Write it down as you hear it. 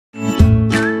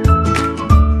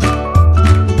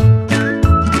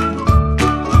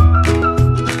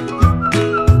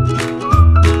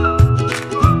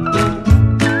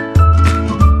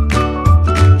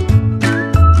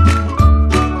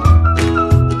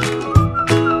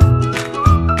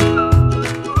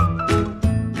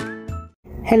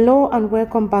Hello and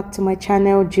welcome back to my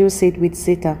channel Juice It with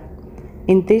Zita.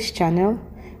 In this channel,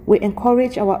 we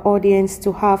encourage our audience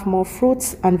to have more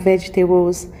fruits and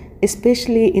vegetables,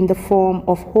 especially in the form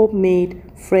of homemade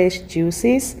fresh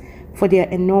juices for their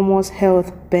enormous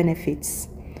health benefits.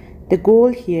 The goal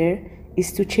here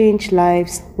is to change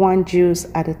lives one juice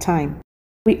at a time.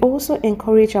 We also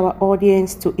encourage our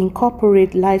audience to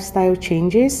incorporate lifestyle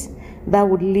changes that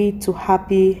would lead to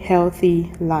happy,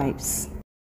 healthy lives.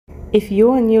 If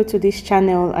you are new to this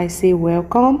channel, I say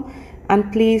welcome, and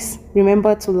please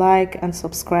remember to like and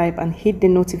subscribe and hit the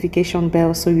notification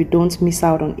bell so you don't miss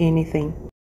out on anything.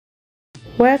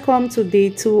 Welcome to day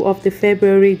 2 of the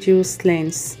February juice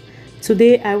cleanse.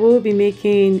 Today I will be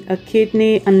making a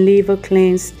kidney and liver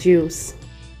cleanse juice.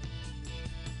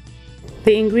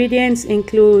 The ingredients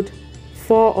include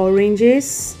 4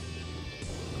 oranges,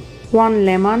 1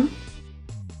 lemon,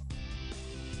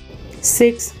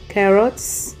 6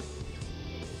 carrots,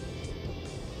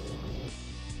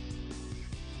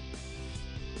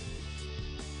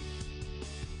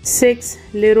 6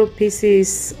 little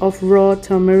pieces of raw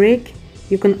turmeric.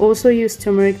 You can also use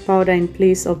turmeric powder in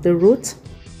place of the root,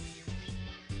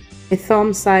 a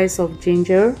thumb size of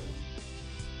ginger,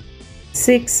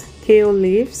 6 kale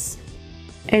leaves,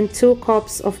 and 2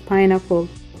 cups of pineapple.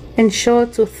 Ensure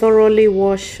to thoroughly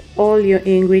wash all your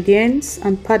ingredients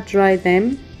and pat dry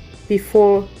them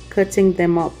before cutting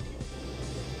them up.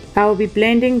 I will be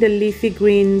blending the leafy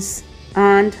greens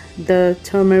and the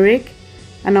turmeric,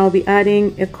 and I'll be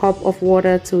adding a cup of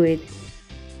water to it.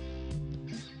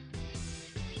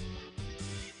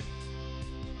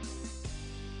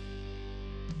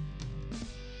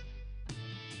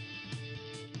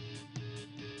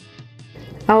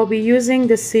 I'll be using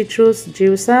the citrus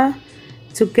juicer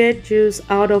to get juice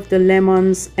out of the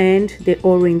lemons and the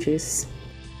oranges.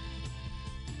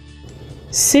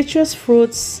 Citrus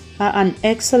fruits are an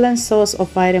excellent source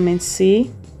of vitamin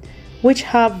C, which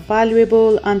have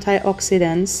valuable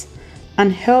antioxidants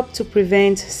and help to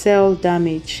prevent cell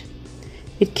damage.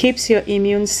 It keeps your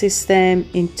immune system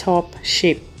in top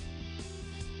shape.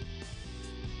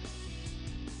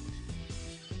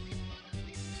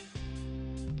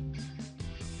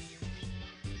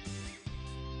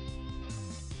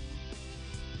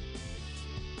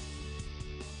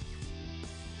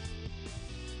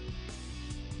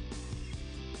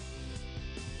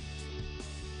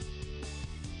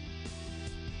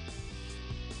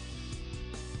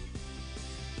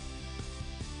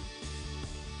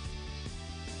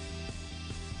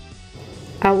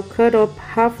 I'll cut up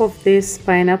half of this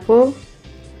pineapple,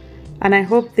 and I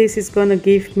hope this is going to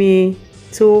give me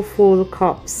 2 full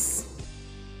cups.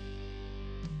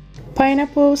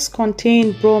 Pineapples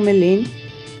contain bromelain,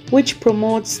 which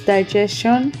promotes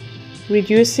digestion,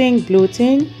 reducing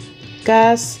bloating,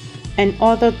 gas, and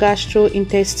other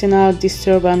gastrointestinal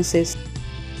disturbances.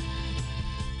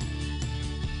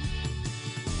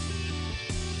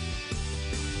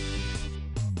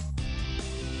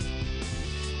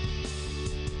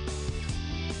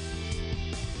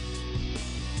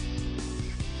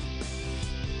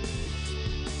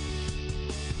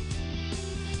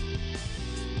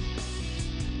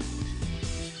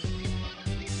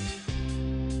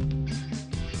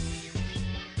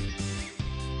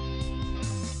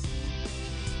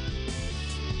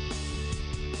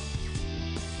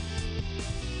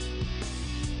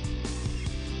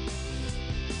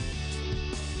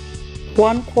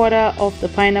 One quarter of the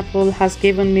pineapple has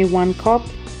given me 1 cup,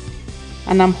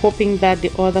 and I'm hoping that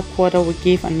the other quarter will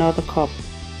give another cup.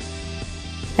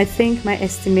 I think my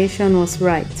estimation was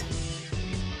right.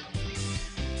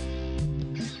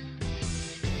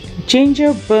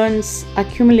 Ginger burns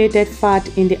accumulated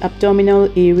fat in the abdominal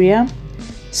area,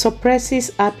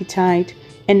 suppresses appetite,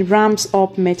 and ramps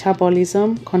up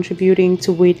metabolism, contributing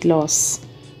to weight loss.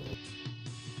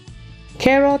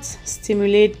 Carrots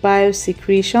stimulate bile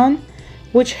secretion,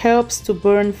 which helps to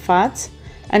burn fat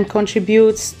and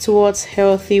contributes towards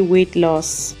healthy weight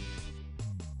loss.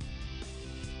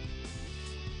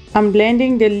 I'm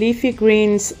blending the leafy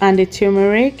greens and the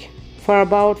turmeric for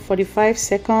about 45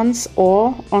 seconds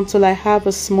or until I have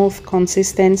a smooth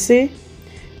consistency,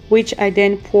 which I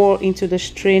then pour into the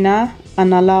strainer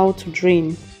and allow to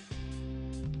drain.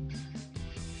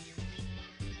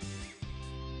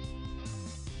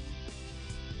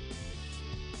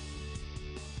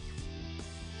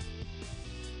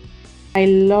 I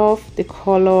love the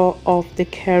color of the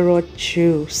carrot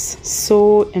juice,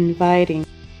 so inviting.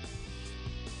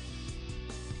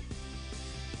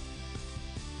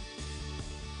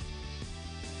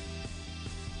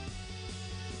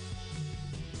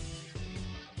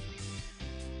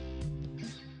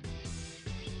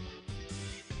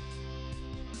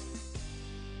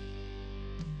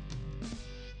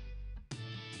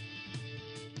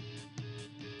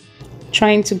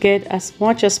 trying to get as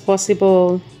much as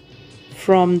possible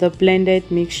from the blended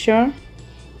mixture.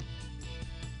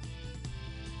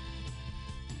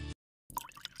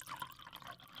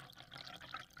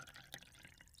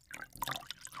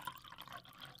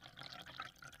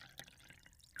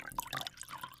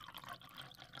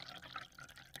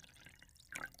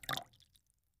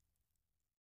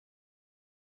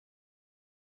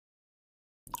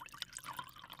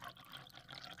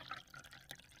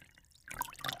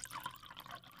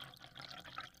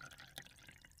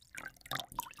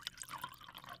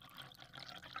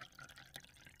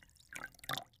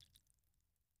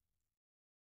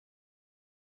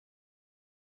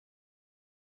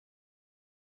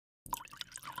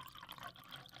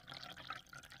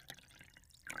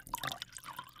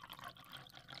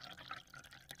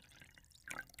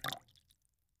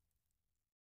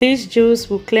 This juice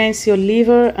will cleanse your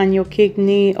liver and your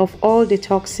kidney of all the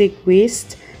toxic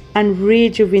waste and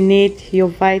rejuvenate your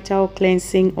vital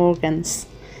cleansing organs.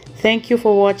 Thank you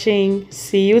for watching.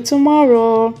 See you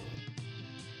tomorrow.